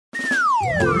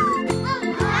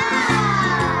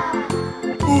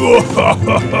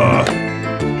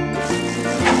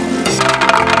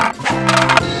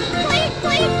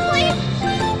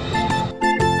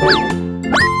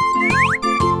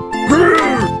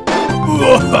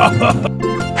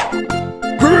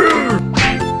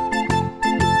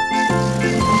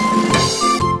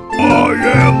I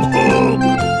am home.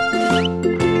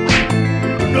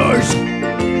 Nice.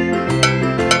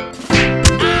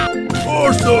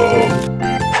 Awesome.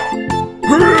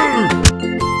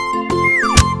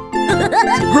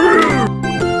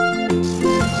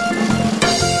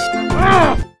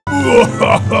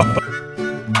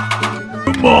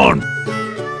 Come on.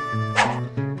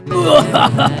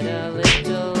 Had a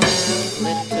little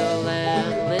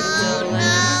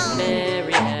lamb,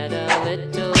 Mary had a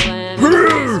little lamb, his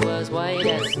face was white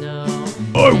as snow.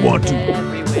 I want to.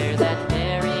 Everywhere that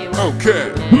Mary went,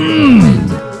 Okay.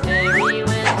 Mary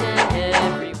went and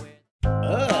everywhere.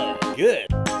 Oh, good.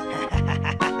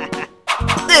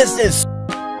 This is...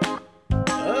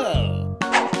 Oh,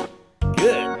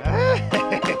 good.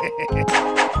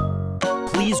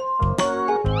 Please.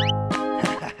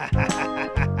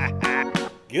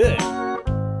 Good.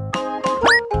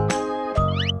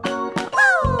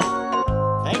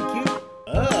 Thank you.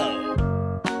 Oh.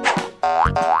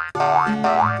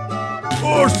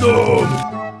 Awesome.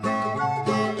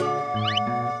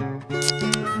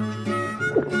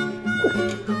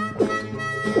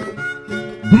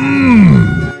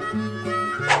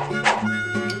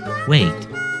 Wait.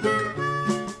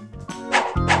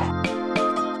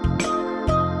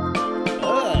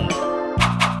 Oh.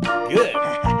 Good.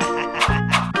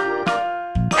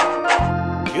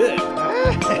 Good.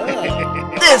 Oh.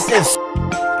 This is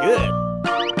good.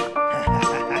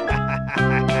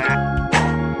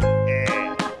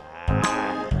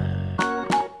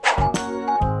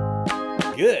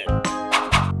 Good.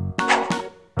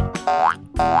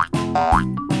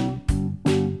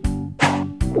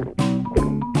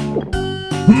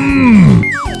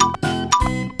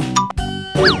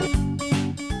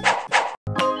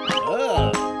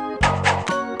 Oh.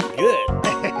 Good.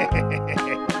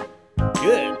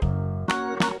 Good.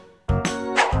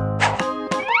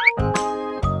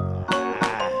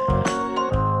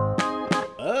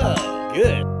 Oh,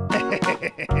 good.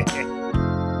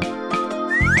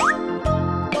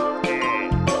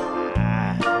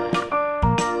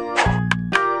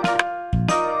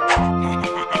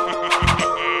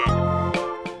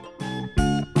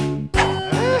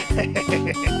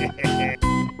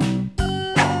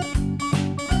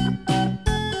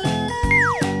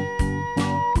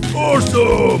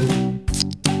 Awesome.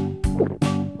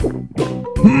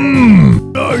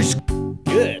 Nice.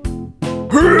 Good.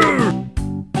 Good.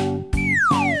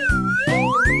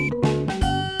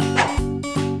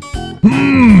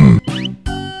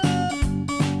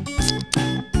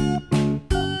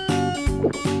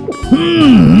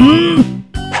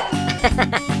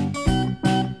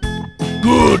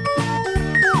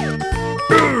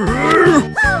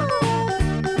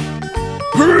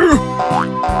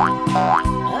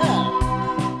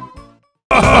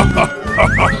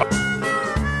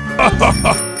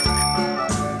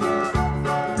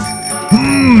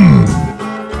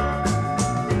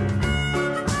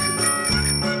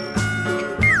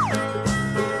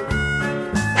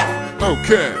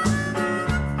 Okay.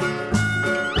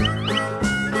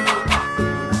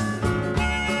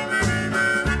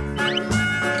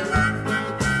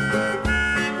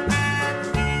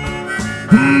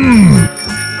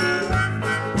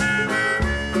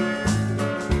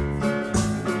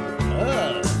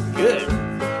 Oh, good.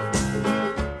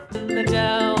 In the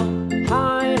dell,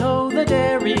 hi-ho the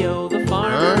dairy-o, the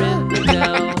farmer in the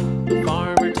dell. The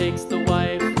farmer takes the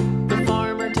wife, the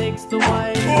farmer takes the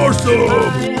wife. Awesome.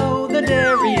 Hi-ho the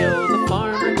dairy-o, the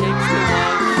farmer takes the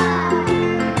wife.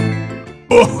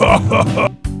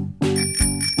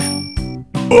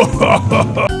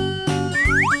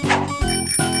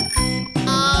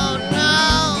 Oh no!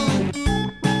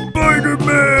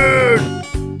 Spiderman!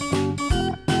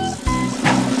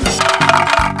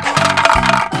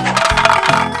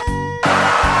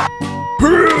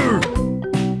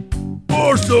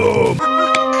 Awesome!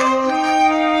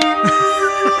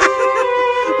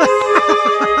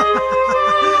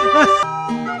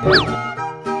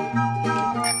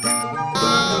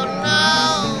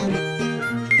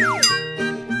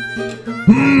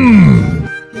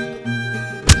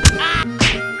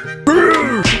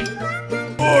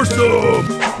 Awesome!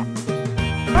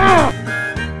 Huh?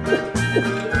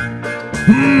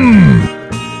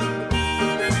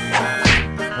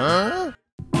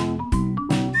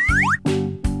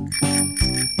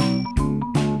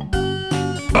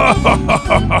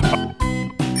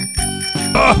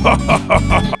 ha ha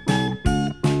ha ha!